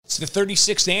It's the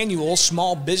 36th annual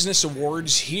Small Business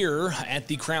Awards here at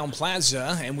the Crowne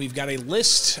Plaza, and we've got a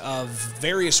list of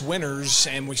various winners,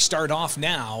 and we start off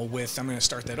now with, I'm going to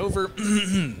start that over.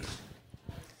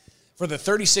 For the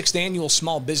 36th annual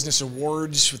Small Business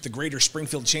Awards with the Greater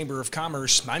Springfield Chamber of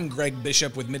Commerce, I'm Greg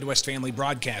Bishop with Midwest Family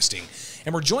Broadcasting,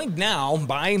 and we're joined now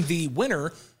by the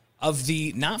winner of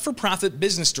the Not-for-Profit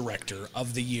Business Director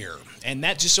of the Year. And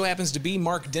that just so happens to be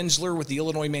Mark Denzler with the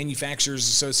Illinois Manufacturers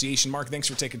Association. Mark, thanks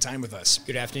for taking time with us.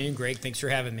 Good afternoon, Greg. Thanks for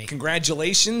having me.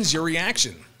 Congratulations. Your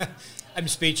reaction? I'm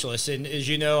speechless. And as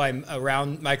you know, I'm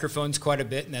around microphones quite a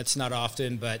bit, and that's not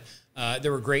often, but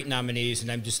there were great nominees,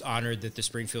 and I'm just honored that the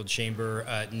Springfield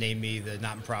Chamber named me the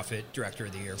Not-for-Profit Director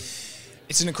of the Year.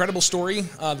 It's an incredible story,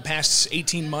 the past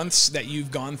 18 months that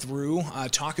you've gone through.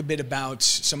 Talk a bit about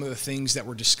some of the things that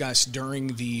were discussed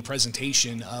during the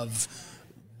presentation of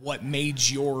what made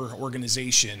your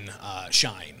organization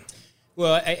shine.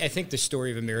 Well, I think the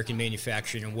story of American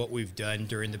manufacturing and what we've done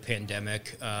during the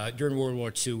pandemic. During World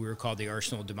War II, we were called the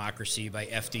Arsenal of Democracy by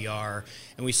FDR,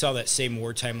 and we saw that same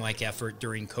wartime-like effort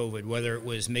during COVID, whether it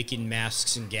was making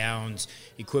masks and gowns,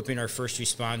 equipping our first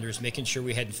responders, making sure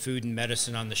we had food and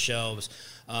medicine on the shelves.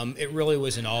 It really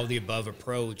was an all-of-the-above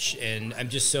approach, and I'm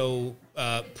just so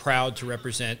proud to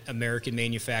represent American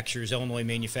manufacturers, Illinois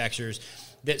manufacturers,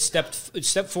 that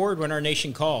stepped forward when our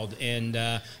nation called. And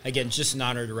again, just an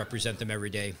honor to represent them every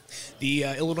day. The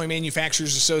Illinois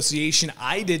Manufacturers Association,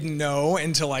 I didn't know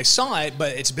until I saw it,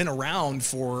 but it's been around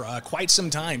for quite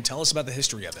some time. Tell us about the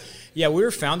history of it. Yeah, we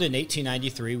were founded in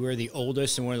 1893. We're the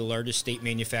oldest and one of the largest state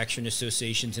manufacturing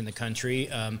associations in the country.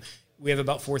 We have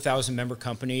about 4,000 member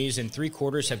companies, and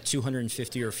 3/4 have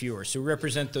 250 or fewer. So we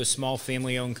represent those small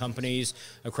family-owned companies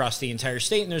across the entire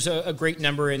state, and there's a great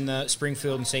number in the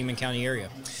Springfield and Sangamon County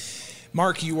area.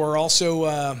 Mark, you are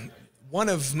also one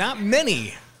of not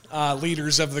many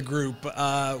leaders of the group.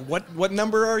 What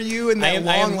number are you in that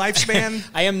long lifespan?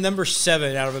 I am number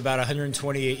 7 out of about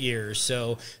 128 years.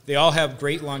 So they all have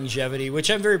great longevity,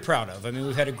 which I'm very proud of. I mean,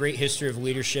 we've had a great history of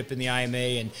leadership in the IMA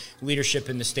and leadership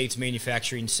in the state's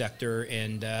manufacturing sector,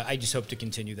 and I just hope to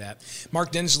continue that.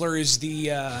 Mark Denzler is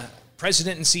the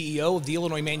President and CEO of the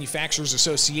Illinois Manufacturers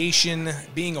Association,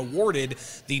 being awarded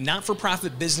the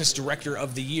Not-for-Profit Business Director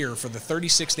of the Year for the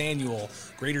 36th Annual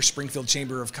Greater Springfield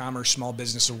Chamber of Commerce Small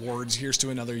Business Awards. Here's to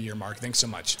another year, Mark. Thanks so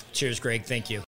much. Cheers, Greg. Thank you.